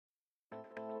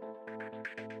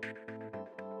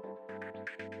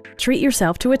Treat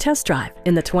yourself to a test drive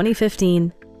in the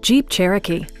 2015 Jeep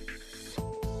Cherokee.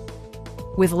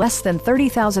 With less than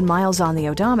 30,000 miles on the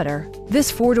odometer, this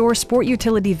four-door sport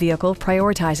utility vehicle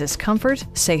prioritizes comfort,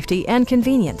 safety, and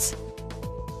convenience.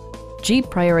 Jeep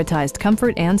prioritized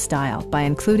comfort and style by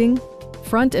including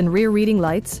front and rear reading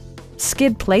lights,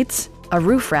 skid plates, a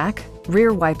roof rack,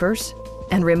 rear wipers,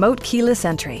 and remote keyless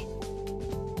entry.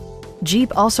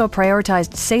 Jeep also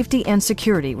prioritized safety and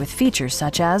security with features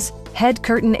such as head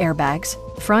curtain airbags,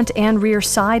 front and rear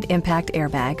side impact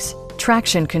airbags,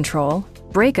 traction control,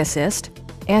 brake assist,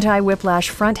 anti-whiplash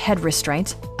front head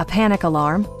restraints, a panic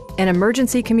alarm, an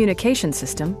emergency communication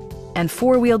system, and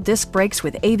four-wheel disc brakes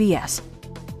with ABS.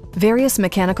 Various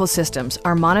mechanical systems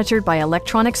are monitored by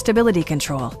electronic stability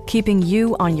control, keeping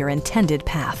you on your intended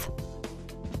path.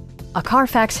 A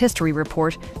Carfax history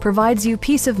report provides you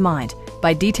peace of mind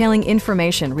by detailing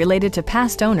information related to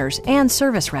past owners and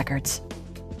service records.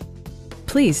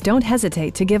 Please don't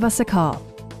hesitate to give us a call.